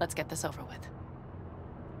 Let's get this over with.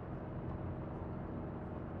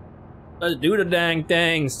 Let's do the dang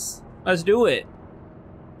things. Let's do it.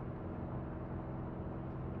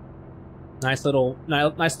 Nice little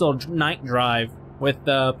night drive with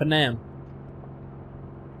Panam.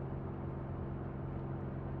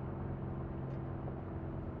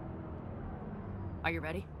 Are you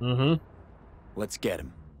ready? Mm-hmm. Let's get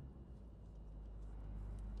him.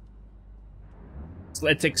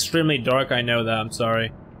 It's extremely dark, I know that, I'm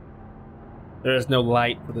sorry. There is no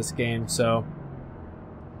light for this game, so...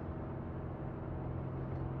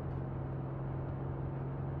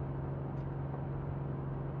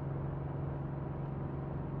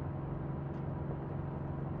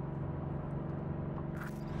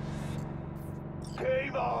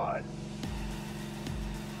 Game on!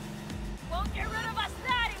 Won't get rid of us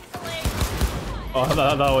that easily. Oh,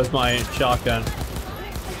 that was my shotgun.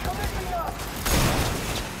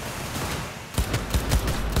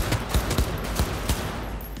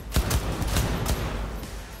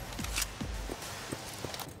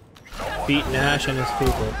 Beat Nash and his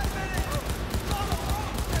people.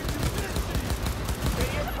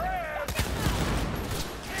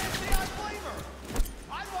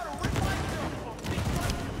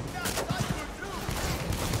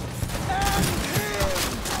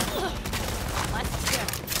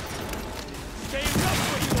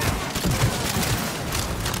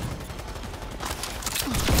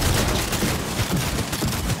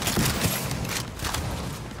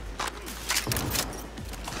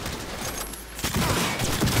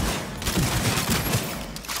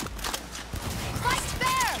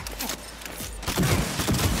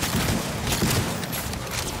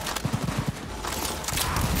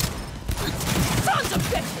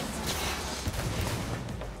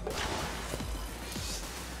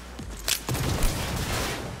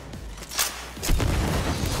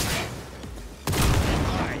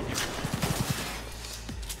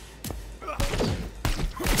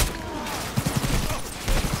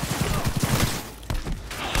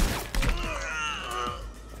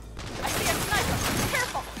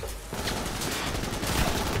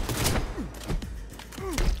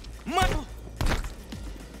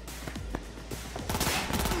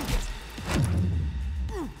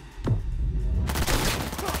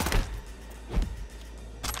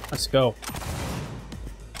 Let's go.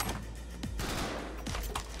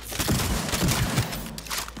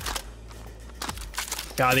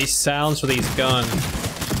 God, these sounds for these guns.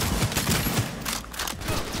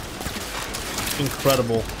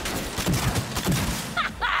 Incredible.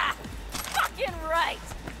 Fucking right.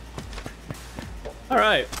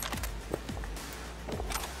 Alright.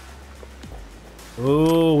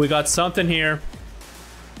 Ooh, we got something here.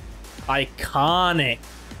 Iconic.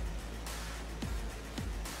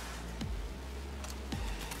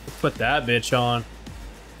 Put that bitch on.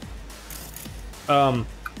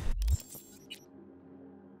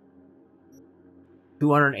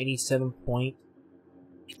 287 point.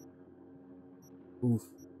 Oof,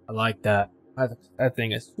 I like that. That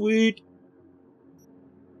thing is sweet.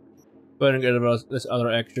 Go ahead and get rid of this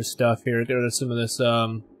other extra stuff here. Get rid of some of this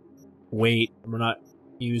weight we're not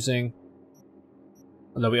using.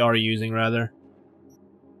 Although we are using, rather.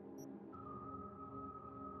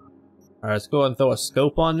 Alright, let's go ahead and throw a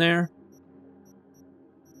scope on there.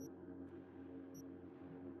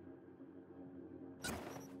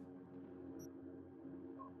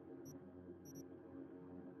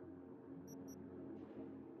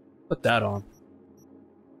 Put that on.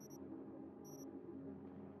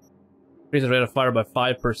 Increase the rate of fire by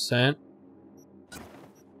 5%.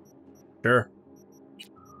 Sure.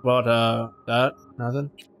 What about, that?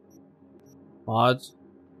 Nothing? Mods?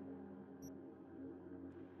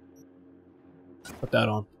 Put that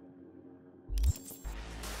on.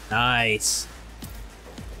 Nice.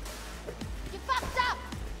 You fucked up.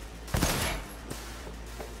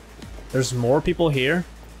 There's more people here?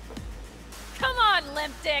 Come on,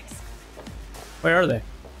 limp dicks. Where are they?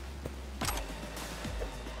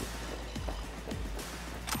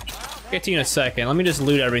 Get to you in a second. Let me just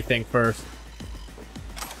loot everything first.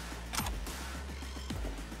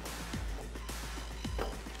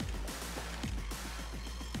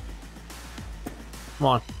 Come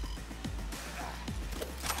on.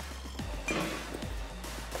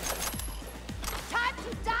 Time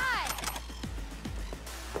to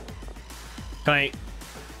die.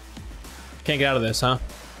 Can't get out of this, huh?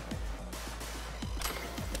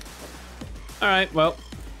 Alright, well.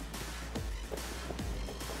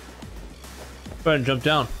 Go ahead and jump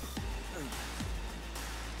down.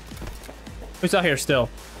 Who's out here still?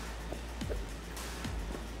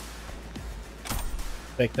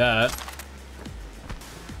 Take that.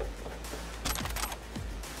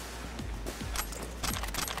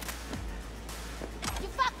 You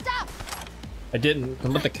fucked up. I didn't.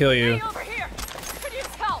 I'm about to kill you. Hey, over here. Could use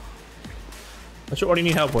help. What do you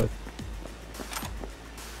need help with?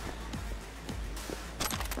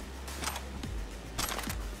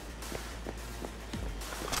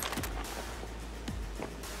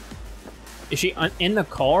 Is she in the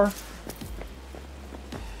car?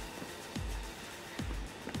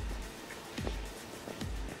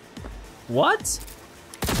 What?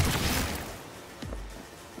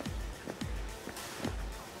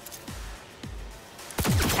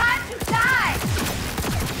 Time to die!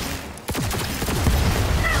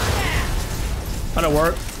 How'd it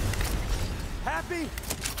work? Happy?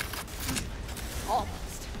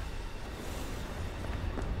 Almost.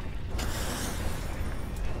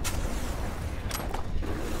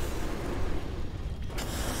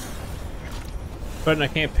 But I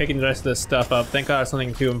can't pick the rest of this stuff up. Thank God it's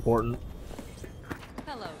something too important.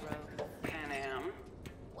 Hello, Rogue. Panam.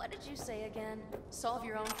 What did you say again? Solve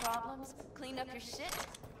your own problems? Clean up your shit?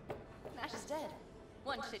 Nash is dead.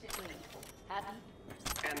 One shit clean. Happy?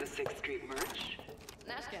 And the 6th Street merch?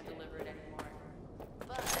 Nash can't deliver it anymore.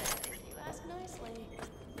 But if you ask nicely,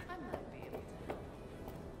 I might be able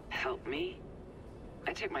to. Help me?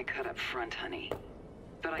 I took my cut up front, honey.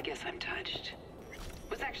 But I guess I'm touched.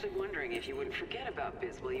 Was actually wondering if you wouldn't forget about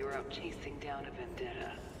Biz while you were out chasing down a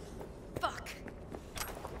vendetta. Fuck!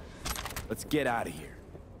 Let's get out of here.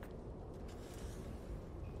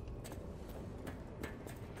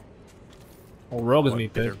 Well, Rogue is me,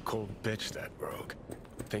 Bitter bitch. cold bitch, that Rogue.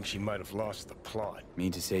 Think she might have lost the plot.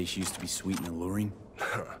 Mean to say she used to be sweet and alluring?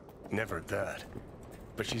 Never that.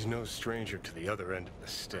 But she's no stranger to the other end of the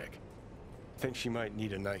stick. Think she might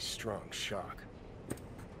need a nice strong shock.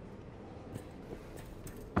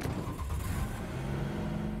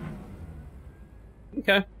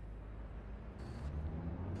 Okay.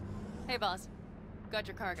 Hey, boss. Got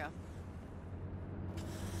your cargo.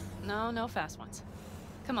 No fast ones.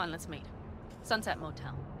 Come on, let's meet. Sunset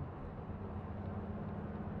Motel.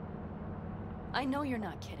 I know you're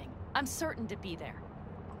not kidding. I'm certain to be there.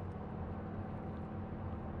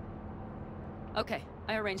 Okay,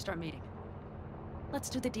 I arranged our meeting. Let's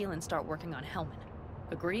do the deal and start working on Hellman.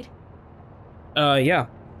 Agreed? Yeah.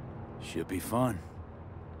 Should be fun.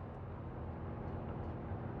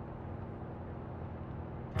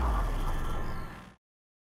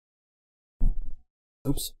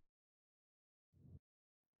 Oops.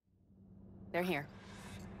 They're here.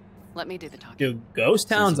 Let me do the talking. Dude, Ghost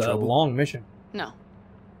Town's a long mission. No.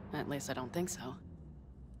 At least I don't think so.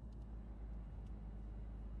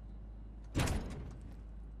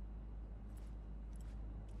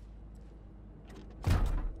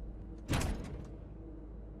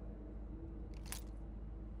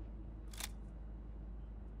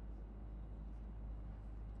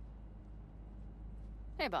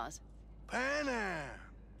 Hey, boss. Panam!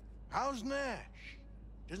 How's Nash?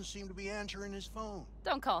 Doesn't seem to be answering his phone.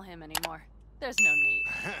 Don't call him anymore. There's no need.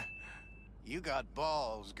 You got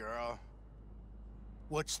balls, girl.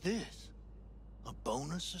 What's this? A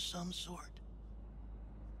bonus of some sort?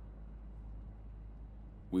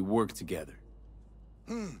 We work together.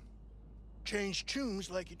 Change tunes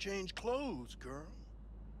like you change clothes, girl.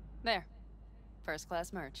 There. First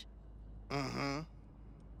class merch. Mm-hmm.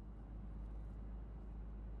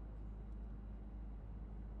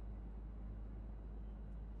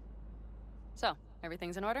 So,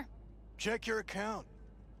 everything's in order? Check your account.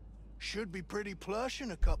 Should be pretty plush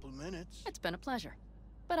in a couple minutes. It's been a pleasure.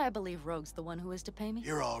 But I believe Rogue's the one who is to pay me.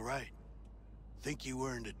 You're all right. Think you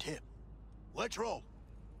earned a tip. Let's roll.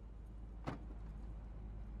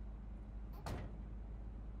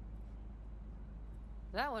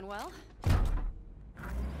 That went well.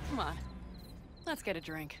 Come on. Let's get a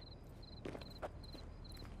drink.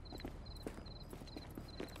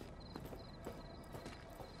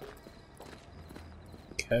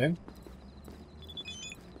 Okay.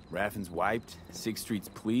 Raffin's wiped, 6th Street's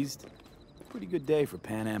pleased. Pretty good day for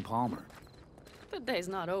Panam Palmer. The day's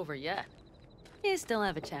not over yet. You still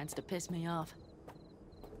have a chance to piss me off.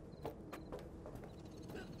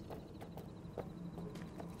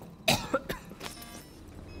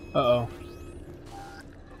 Uh-oh.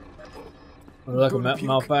 Like a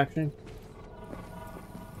malfunction?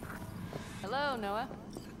 Hello, Noah.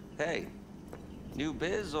 Hey, new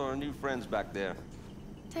biz or new friends back there?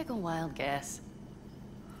 Take a wild guess.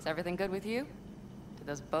 Is everything good with you? Did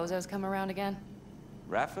those bozos come around again?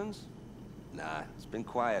 Raffins? Nah, it's been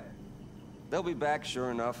quiet. They'll be back, sure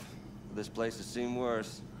enough. This place has seen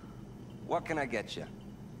worse. What can I get you?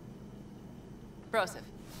 Broseph.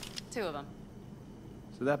 2 of them.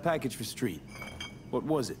 So that package for Street, what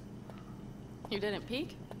was it? You didn't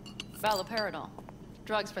peek? Valoperidol.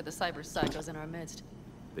 Drugs for the cyber psychos in our midst.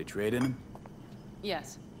 They traded him?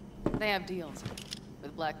 Yes. They have deals.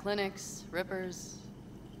 With black clinics, rippers.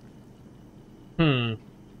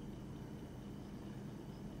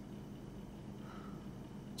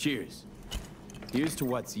 Cheers. Here's to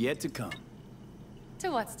what's yet to come. To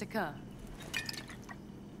what's to come.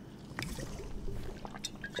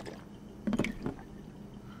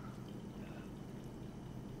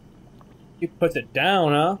 He puts it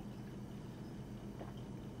down, huh?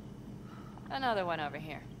 Another one over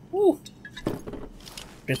here. Woo!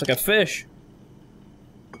 Just like a fish.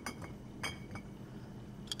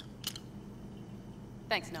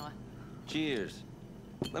 Thanks, Noah. Cheers.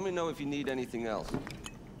 Let me know if you need anything else.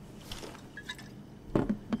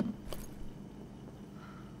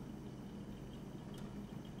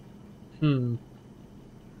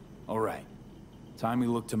 All right. Time we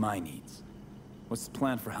look to my needs. What's the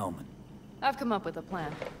plan for Hellman? I've come up with a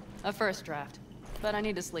plan. A first draft. But I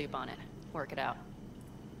need to sleep on it. Work it out.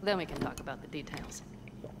 Then we can talk about the details.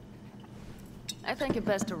 I think it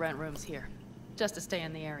best to rent rooms here. Just to stay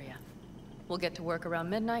in the area. We'll get to work around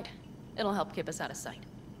midnight. It'll help keep us out of sight.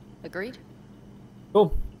 Agreed?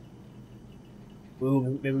 Cool.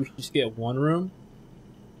 Ooh, maybe we should just get one room?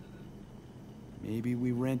 Maybe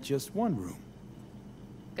we rent just one room.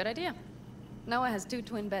 Good idea. Noah has 2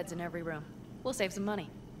 twin beds in every room. We'll save some money.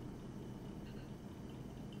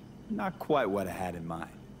 Not quite what I had in mind.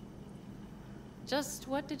 Just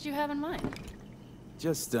what did you have in mind?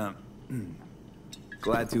 Just,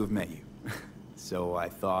 glad to have met you. So I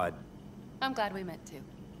thought... I'm glad we met too.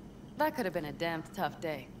 That could have been a damn tough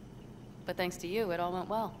day. But thanks to you, it all went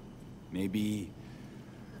well. Maybe...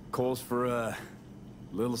 calls for a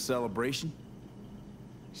little celebration?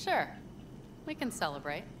 Sure. We can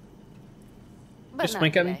celebrate. But Just not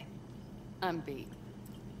wink at me. today. I'm beat.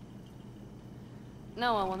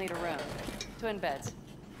 Noah will need a room. Twin beds.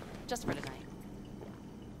 Just for tonight.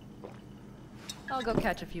 I'll go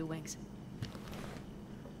catch a few winks.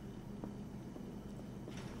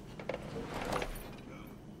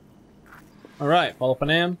 Alright, follow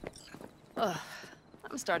Panam. Ugh.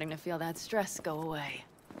 I'm starting to feel that stress go away.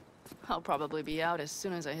 I'll probably be out as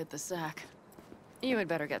soon as I hit the sack. You had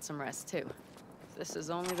better get some rest too. This is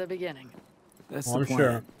only the beginning. That's I'm the plan.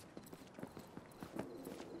 sure.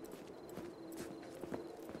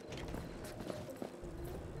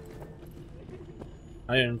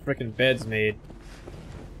 I even freaking beds made.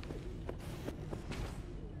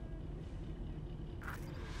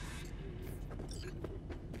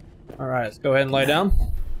 Alright, let's go ahead and lie down.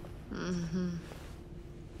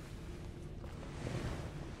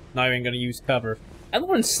 Not even gonna use cover.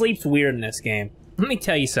 Everyone sleeps weird in this game. Let me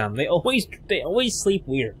tell you something. They always sleep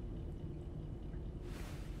weird.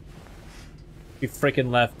 You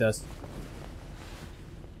freaking left us.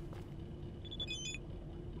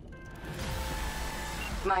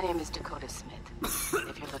 My name is Dakota Smith.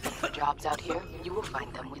 If you're looking for jobs out here, you will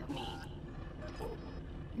find them with me.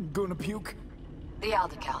 Gonna puke? The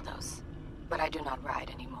Aldecaldos. But I do not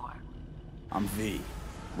ride anymore. I'm V.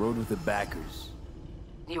 Rode with the backers.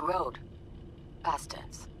 You rode. Past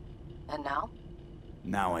tense. And now?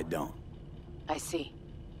 Now I don't. I see.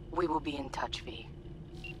 We will be in touch, V.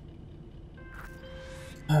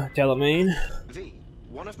 Delamain. V,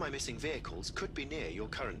 one of my missing vehicles could be near your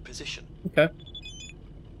current position. Okay.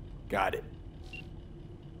 Got it.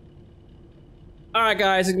 Alright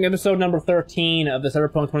guys, this is episode number 13 of the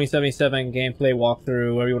Cyberpunk 2077 gameplay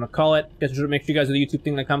walkthrough, whatever you want to call it. Make sure you guys do the YouTube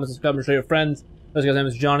thing, like, comment, subscribe, and show your friends. This guy's name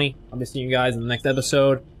is Johnny. I'll be seeing you guys in the next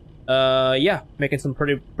episode. Yeah, making some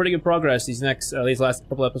pretty good progress these last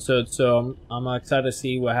couple episodes, so I'm excited to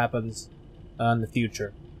see what happens in the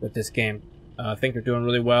future with this game. I think they're doing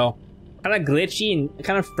really well. Kind of glitchy and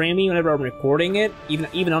kind of framey whenever I'm recording it,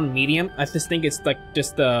 even on medium. I just think it's like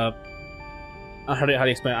just how do you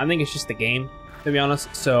explain it? I think it's just the game, to be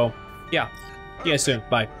honest. So yeah, see you guys soon.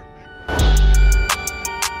 Bye.